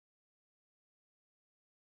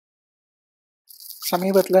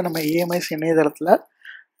சமீபத்தில் நம்ம EMIS இணையதளத்தில்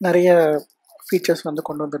நிறைய ஃபீச்சர்ஸ்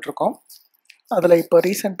கொண்டு வந்துட்ருக்கோம். அதில் இப்போ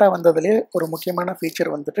ரீசெண்டாக வந்ததுலேயே ஒரு முக்கியமான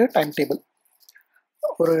ஃபீச்சர் டைம் டேபிள்.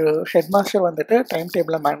 ஒரு ஹெட் மாஸ்டர் டைம்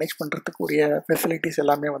டேபிளை மேனேஜ் பண்ணுறதுக்குரிய ஃபெசிலிட்டிஸ்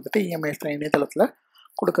எல்லாமே EMIS இணையதளத்தில்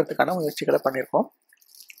கொடுக்கறதுக்கான முயற்சிகளை பண்ணியிருக்கோம்.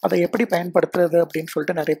 அதை எப்படி பயன்படுத்துறது அப்படின்னு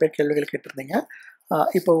சொல்லிட்டு நிறைய பேர் கேள்விகள் கேட்டிருந்தீங்க.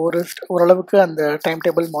 இப்போ ஓரளவுக்கு அந்த டைம்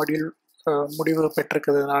டேபிள் மாடியூல் முடிவு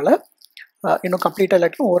பெற்றிருக்கிறதுனால, இன்னும் கம்ப்ளீட்டாக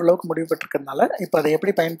இல்லாட்டியும் ஓரளவுக்கு முடிவு பெற்றிருக்கிறதுனால இப்போ அதை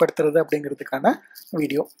எப்படி பயன்படுத்துறது அப்படிங்கிறதுக்கான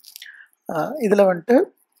வீடியோ. இதில்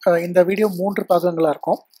இந்த வீடியோ 3 பாகங்களாக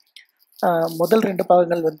இருக்கும். முதல் 2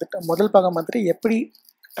 பாகங்கள் முதல் பாகம் எப்படி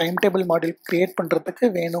டைம் டேபிள் மாடியூல் க்ரியேட் பண்ணுறதுக்கு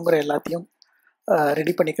வேணுங்கிற எல்லாத்தையும்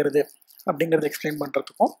ரெடி பண்ணிக்கிறது அப்படிங்கிறத எக்ஸ்பிளைன்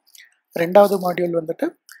பண்ணுறதுக்கும், 2வது மாடியூல்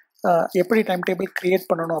எப்படி டைம் டேபிள் க்ரியேட்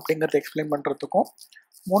பண்ணணும் அப்படிங்கிறத எக்ஸ்பிளைன் பண்ணுறதுக்கும்,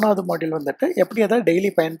 3வது மாடியூல் எப்படி அதை டெய்லி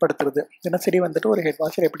பயன்படுத்துறது, தினசரி ஒரு ஹெட்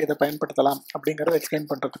மாஸ்டர் எப்படி அதை பயன்படுத்தலாம் அப்படிங்கிறத எக்ஸ்பிளைன்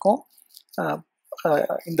பண்ணுறதுக்கும்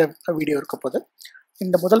இந்த வீடியோ இருக்க போது.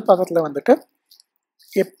 இந்த முதல் பாகத்தில்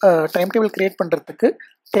டைம் டேபிள் க்ரியேட் பண்ணுறதுக்கு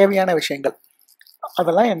தேவையான விஷயங்கள்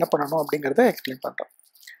அதெல்லாம் என்ன பண்ணணும் அப்படிங்கிறத எக்ஸ்பிளைன் பண்ணுறோம்.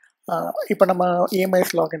 இப்போ நம்ம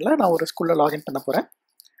EMIS லாகின்ல நான் ஒரு ஸ்கூலில் லாகின் பண்ண போகிறேன்.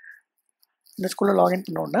 இந்த ஸ்கூலில் லாகின்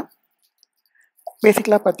பண்ணோன்னே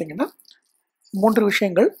பேசிக்கலாக பார்த்தீங்கன்னா 3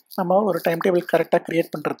 விஷயங்கள் நம்ம ஒரு டைம் டேபிள் கரெக்டாக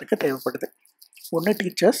க்ரியேட் பண்ணுறதுக்கு தேவைப்படுது. ஒன்று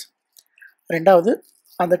டீச்சர்ஸ், 2வது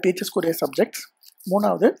அந்த டீச்சர்ஸ்க்குரிய சப்ஜெக்ட்ஸ்,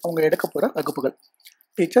 3வது அவங்க எடுக்க போகிற வகுப்புகள்.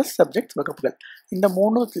 டீச்சர்ஸ், சப்ஜெக்ட்ஸ், வகுப்புகள், இந்த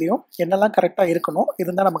 3த்துலேயும் என்னெல்லாம் கரெக்டாக இருக்கணும்,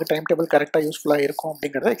 இருந்தால் நமக்கு டைம் டேபிள் கரெக்டாக யூஸ்ஃபுல்லாக இருக்கும்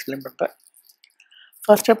அப்படிங்கிறத எக்ஸ்பிளைன் பண்ணுறேன்.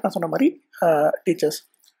 ஃபர்ஸ்ட் ஸ்டெப் நான் சொன்ன மாதிரி டீச்சர்ஸ்.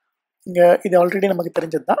 இங்கே இது ஆல்ரெடி நமக்கு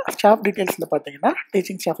தெரிஞ்சது தான். ஸ்டாஃப் டீட்டெயில்ஸில் பார்த்தீங்கன்னா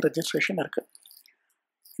டீச்சிங் ஸ்டாஃப் ரெஜிஸ்ட்ரேஷன் இருக்குது.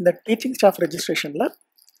 இந்த டீச்சிங் ஸ்டாஃப் ரெஜிஸ்ட்ரேஷனில்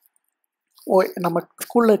நம்ம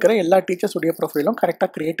ஸ்கூலில் இருக்கிற எல்லா டீச்சர்ஸுடைய ப்ரொஃபைலும் கரெக்டாக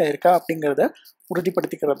க்ரியேட் ஆகிருக்கா அப்படிங்கிறத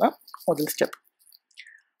உறுதிப்படுத்திக்கிறது தான் முதல் ஸ்டெப்.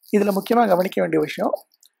 இதில் முக்கியமாக கவனிக்க வேண்டிய விஷயம்,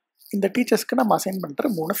 இந்த டீச்சர்ஸ்க்கு நம்ம அசைன் பண்ணுற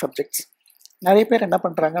 3 சப்ஜெக்ட்ஸ். நிறைய பேர் என்ன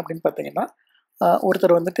பண்ணுறாங்க அப்படின்னு பார்த்தீங்கன்னா,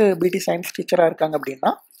 ஒருத்தர் பிடி சயின்ஸ் டீச்சராக இருக்காங்க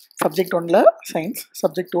அப்படின்னா சப்ஜெக்ட் 1ல் சயின்ஸ்,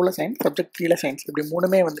 சப்ஜெக்ட் 2ல் சயின்ஸ், சப்ஜெக்ட் 3ல் சயின்ஸ், இப்படி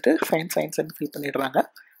 3மே சயின்ஸ்ன்னு ஃபில் பண்ணிடுறாங்க.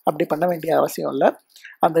 அப்படி பண்ண வேண்டிய அவசியம் இல்லை.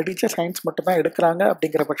 அந்த டீச்சர் சயின்ஸ் மட்டும்தான் எடுக்கிறாங்க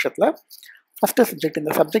அப்படிங்கிற பட்சத்தில் ஃபஸ்ட்டு சப்ஜெக்ட்,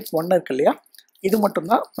 இந்த சப்ஜெக்ட் 1 இருக்கு இல்லையா, இது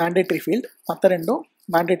மட்டும்தான் மேண்டேட்ரி ஃபீல்டு, மற்ற 2ம்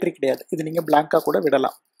மேண்டேட்ரி கிடையாது. இது நீங்கள் பிளாங்காக கூட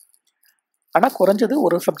விடலாம். ஆனால் குறைஞ்சது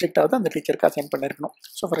ஒரு சப்ஜெக்டாவது அந்த டீச்சருக்கு அசைன் பண்ணியிருக்கணும்.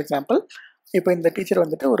 ஸோ ஃபார் எக்ஸாம்பிள், இப்போ இந்த டீச்சர்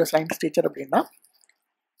ஒரு சயின்ஸ் டீச்சர் அப்படின்னா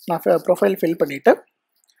நான் ப்ரொஃபைல் ஃபில் பண்ணிவிட்டு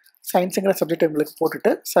சயின்ஸுங்கிற சப்ஜெக்ட் உங்களுக்கு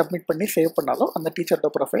போட்டுட்டு சப்மிட் பண்ணி சேவ் பண்ணாலும் அந்த டீச்சரோட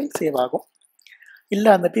ப்ரொஃபைல் சேவ் ஆகும். இல்லை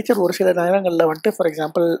அந்த டீச்சர் ஒரு சில நேரங்களில் ஃபார்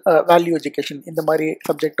எக்ஸாம்பிள் வேல்யூ எஜுகேஷன் இந்த மாதிரி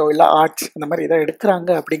சப்ஜெக்டோ இல்லை ஆர்ட்ஸ் இந்த மாதிரி எதாவது எடுக்கிறாங்க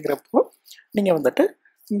அப்படிங்கிறப்போ நீங்கள்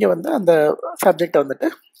இங்கே அந்த சப்ஜெக்டை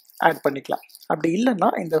ஆட் பண்ணிக்கலாம். அப்படி இல்லைன்னா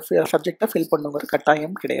இந்த சப்ஜெக்டை ஃபில் பண்ணுங்கிற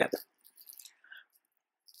கட்டாயம் கிடையாது.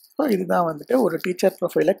 ஸோ இதுதான் ஒரு டீச்சர்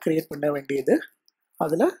ப்ரொஃபைலை க்ரியேட் பண்ண வேண்டியது,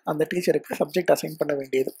 அதில் அந்த டீச்சருக்கு சப்ஜெக்ட் அசைன் பண்ண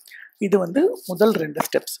வேண்டியது. இது முதல் 2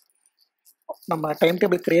 ஸ்டெப்ஸ். நம்ம டைம்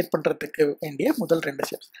டேபிள் க்ரியேட் பண்ணுறதுக்கு வேண்டிய முதல் 2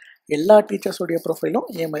 ஸ்டெப்ஸ். எல்லா டீச்சர்ஸுடைய ப்ரொஃபைலும்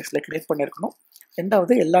EMISல க்ரியேட் பண்ணியிருக்கணும்.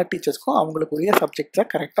 2வது எல்லா டீச்சர்ஸ்க்கும் அவங்களுக்குரிய சப்ஜெக்ட்ஸை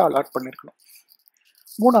கரெக்டாக அலாட் பண்ணியிருக்கணும்.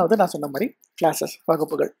 3வது நான் சொன்ன மாதிரி கிளாஸஸ்,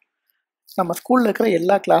 வகுப்புகள். நம்ம ஸ்கூலில் இருக்கிற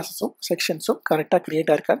எல்லா கிளாஸஸும் செக்ஷன்ஸும் கரெக்டாக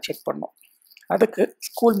க்ரியேட் ஆயிருக்கான்னு செக் பண்ணணும். அதுக்கு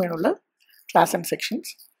ஸ்கூல் மெனுவில் கிளாஸ் அண்ட்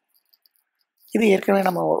செக்ஷன்ஸ், இது ஏற்கனவே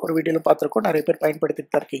நம்ம ஒரு வீடியோவில் பார்த்துருக்கோம். நிறைய பேர்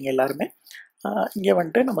பயன்படுத்திட்டு தான் இருக்கீங்க எல்லாருமே.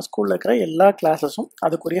 இங்கே நம்ம ஸ்கூலில் இருக்கிற எல்லா கிளாஸஸும்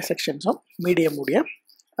அதுக்குரிய செக்ஷன்ஸும் மீடியமுடைய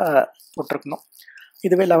போட்டிருக்கணும்.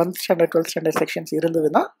 இதுவே 11th standard 12th standard sections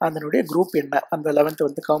இருந்ததுன்னா அதனுடைய குரூப் என்ன, அந்த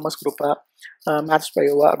 11th காமர்ஸ் குரூப்பா மேத்ஸ்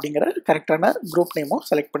பயோவா அப்படிங்கிற கரெக்டான குரூப் நேமும்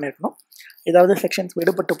செலக்ட் பண்ணியிருக்கணும். ஏதாவது செக்ஷன்ஸ்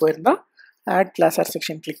விடுபட்டு போயிருந்தால் add class R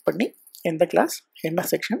section click பண்ணி எந்த கிளாஸ், என்ன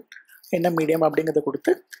செக்ஷன், என்ன மீடியம் அப்படிங்கிறத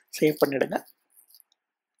கொடுத்து சேவ் பண்ணிவிடுங்க.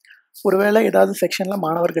 ஒருவேளை ஏதாவது செக்ஷனில்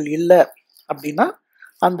மாணவர்கள் இல்லை அப்படின்னா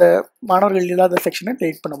அந்த மாணவர்கள் இல்லாத செக்ஷனை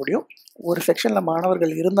டெலீட் பண்ண முடியும். ஒரு செக்ஷனில்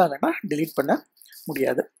மாணவர்கள் இருந்தாங்கன்னா டெலீட் பண்ண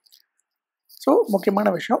முடியாது. ஸோ முக்கியமான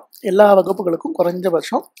விஷயம், எல்லா வகுப்புகளுக்கும்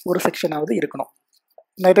குறைஞ்சபட்சம் ஒரு செக்ஷனாவது இருக்கணும்.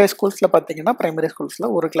 நிறைய ஸ்கூல்ஸில் பார்த்தீங்கன்னா ப்ரைமரி ஸ்கூல்ஸில்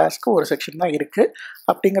ஒரு கிளாஸ்க்கு ஒரு செக்ஷன் தான் இருக்குது.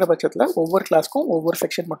 அப்படிங்கிற பட்சத்தில் ஒவ்வொரு கிளாஸ்க்கும் ஒவ்வொரு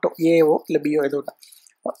செக்ஷன் மட்டும், ஏஓ இல்லை பிஓ ஏதோ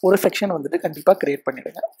ஒரு செக்ஷன் கண்டிப்பாக க்ரியேட்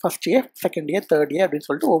பண்ணிவிடுங்க. First year, second year, third year அப்படின்னு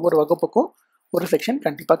சொல்லிட்டு ஒவ்வொரு வகுப்புக்கும் ஒரு செக்ஷன்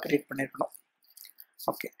கண்டிப்பாக க்ரியேட் பண்ணியிருக்கணும்.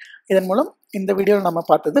 ஓகே, இதன் மூலம் இந்த வீடியோவில் நம்ம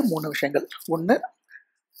பார்த்தது 3 விஷயங்கள். ஒன்று,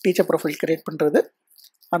 டீச்சர் ப்ரொஃபைல் க்ரியேட் பண்ணுறது,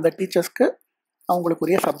 அந்த டீச்சர்ஸ்க்கு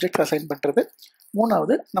அவங்களுக்குரிய சப்ஜெக்ட்ஸ் அசைன் பண்ணுறது,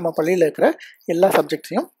 3வது நம்ம பள்ளியில் இருக்கிற எல்லா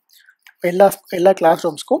சப்ஜெக்ட்ஸையும் எல்லா கிளாஸ்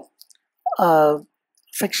ரூம்ஸ்க்கும்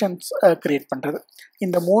செக்ஷன்ஸ் க்ரியேட் பண்ணுறது.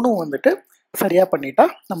 இந்த 3ம் சரியாக பண்ணிட்டா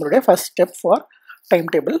நம்மளுடைய first step for time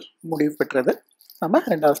table முடிவு பெற்றது. நம்ம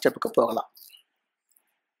 2வது ஸ்டெப்புக்கு போகலாம்.